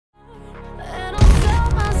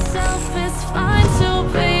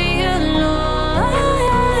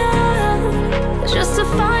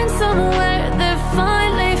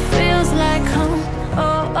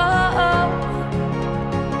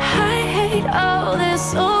all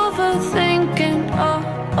this overthinking. Oh,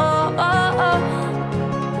 oh, oh, oh.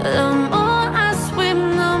 The more I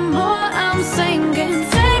swim, the more I'm sinking.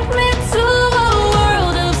 Take me to a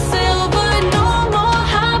world of silver. No more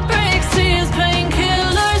heartbreaks, tears,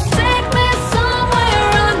 painkillers. Take me somewhere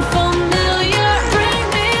unfamiliar. Bring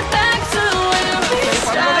me back to where we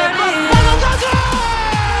started. PAULO JOSUÉ!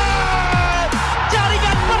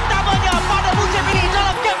 Jaringan pertamanya pada musim ini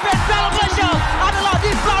dalam kempen Piala Malaysia adalah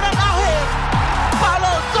di peladan akhir.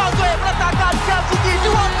 PAULO JOSUÉ meletakkan Camp City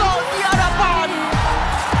 2 gol di hadapan.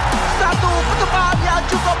 Satu pertemuan yang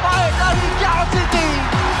cukup baik dari Camp City.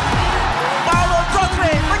 PAULO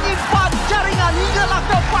JOSUÉ menyimpan jaringan hinggalah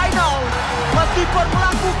ke final meskipun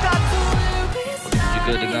melakukan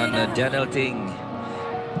juga dengan Daniel Ting.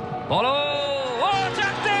 Paulo, oh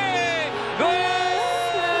cantik, gol,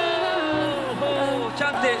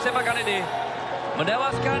 cantik sepakan ini,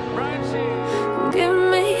 menewaskan Brian C. Get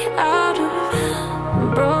me out of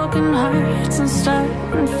broken hearts and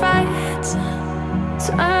starting fights,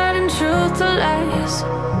 turning truth to lies.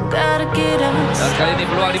 Gotta get out. Dan kali ini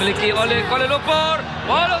peluang dimiliki oleh Kuala Lumpur.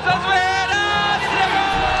 PAULO JOSUÉ dan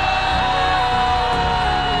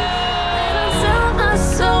I tell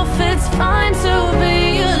myself it's fine to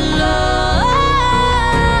be alone,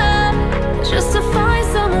 just to find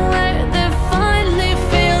somewhere that finally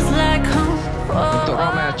feels like home. Untuk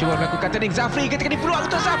Romel cuba melakukan turning Zafri ketika ini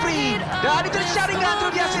peluang untuk Zafri dan itu jaringan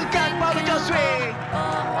terus dihasilkan PAULO JOSUÉ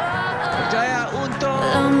berjaya untuk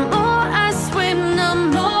The more I swim, the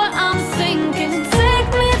more I'm sinking. Take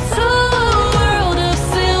me to a world of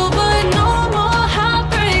silver. No more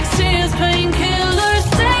heartbreaks, tears, painkillers.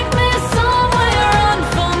 Take me somewhere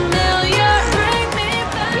unfamiliar. Bring me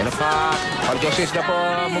back. dia lepas. PAULO JOSUÉ sudah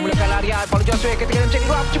pun memulakan larian. PAULO JOSUÉ ketika ini mencari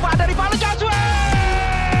ruang percubaan dari PAULO JOSUÉ.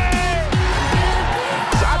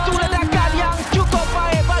 Satu ledakan yang cukup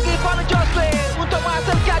baik bagi PAULO JOSUÉ untuk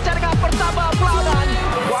menghasilkan jaringan pertama peladan.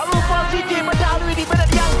 Walaupun City mendahului di minit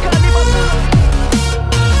yang ke-50.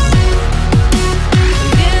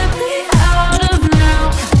 Get me out of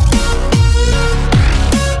now,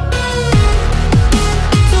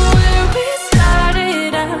 to where we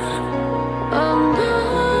started out. Oh no,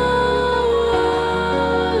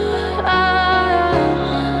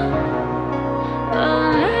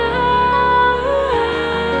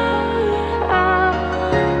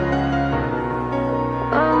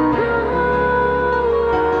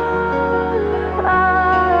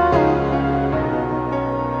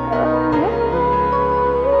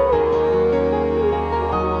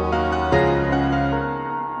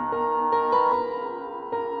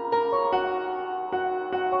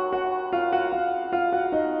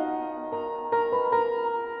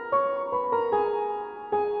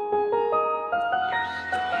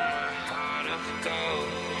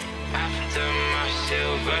 after my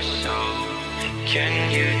silver soul. Can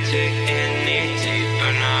you dig any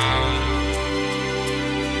deeper now?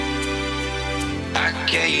 I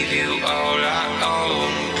gave you all I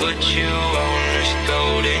own, put you on this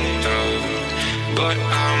golden throne, but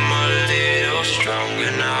I'm a little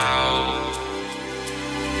stronger now.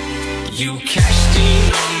 You cashed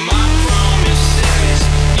in on my promises.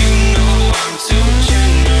 You know I'm too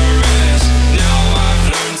generous. Now I've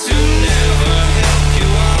learned to never help you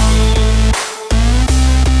out,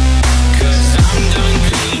 'cause I'm done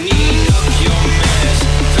cleaning up your mess.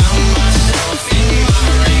 Found myself in my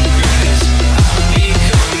regrets. I've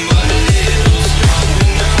become a little stronger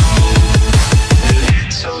now. A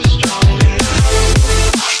little stronger now.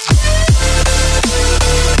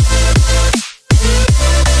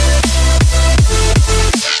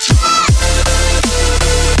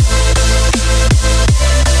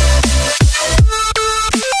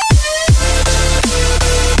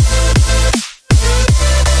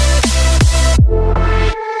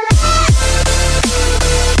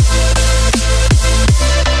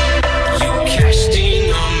 You cashed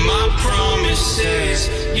in on my promises.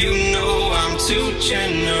 You know I'm too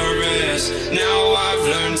generous. Now I've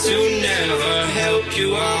learned to never help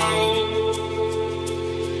you out,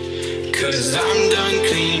 'cause I'm done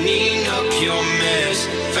cleaning up your mess.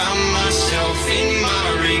 Found myself in my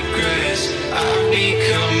regrets. I've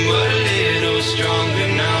become a little stronger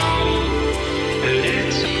now. A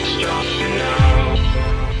little stronger now.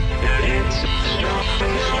 A little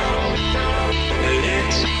stronger now. A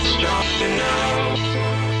little stronger now.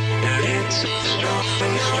 A little stronger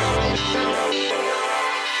now.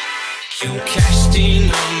 You cashed in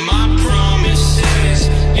on my promises.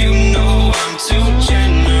 You know I'm too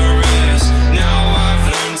generous. Now I've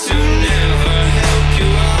learned to never help you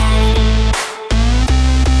out,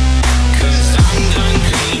 'cause I'm done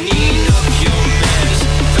cleaning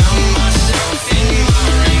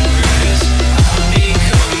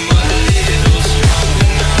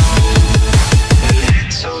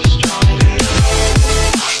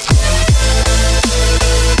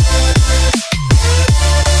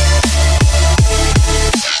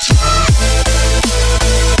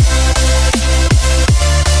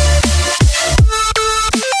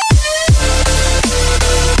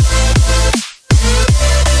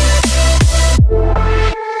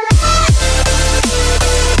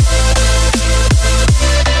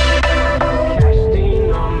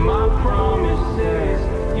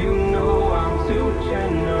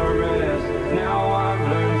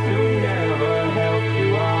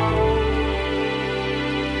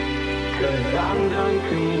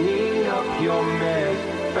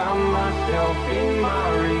found myself in my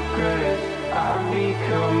regrets. I've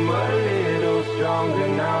become a little stronger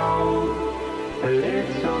now, a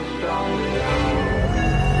little stronger now.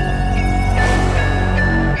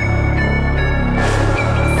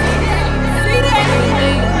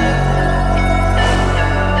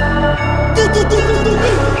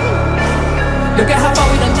 Look at how far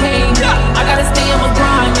we done came. I gotta stay on my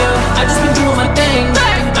grind, yeah. I just been doing my thing.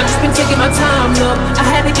 I just been taking my time, look. I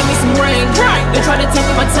had to give me some rain. They try to tell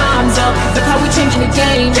me my time's up. Look how we changing the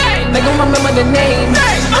game. They gon' remember the name.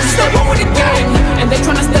 I'm just that one with the gang. And they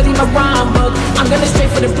tryna study my rhyme book. I'm gonna straight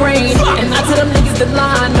for the brain. And I tell them niggas to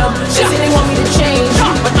line up. They say they want me to change,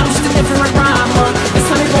 but I'm just a different rhymer. This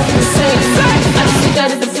time it won't be the same. I just think that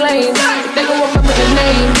is the flame. They gon' remember the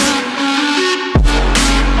name.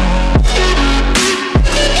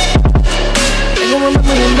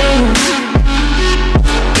 Remember your name.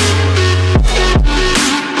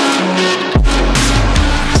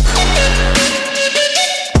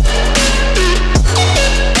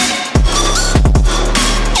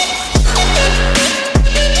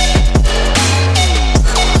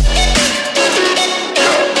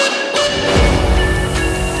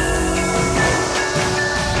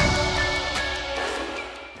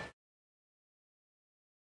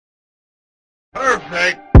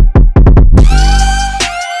 Perfect.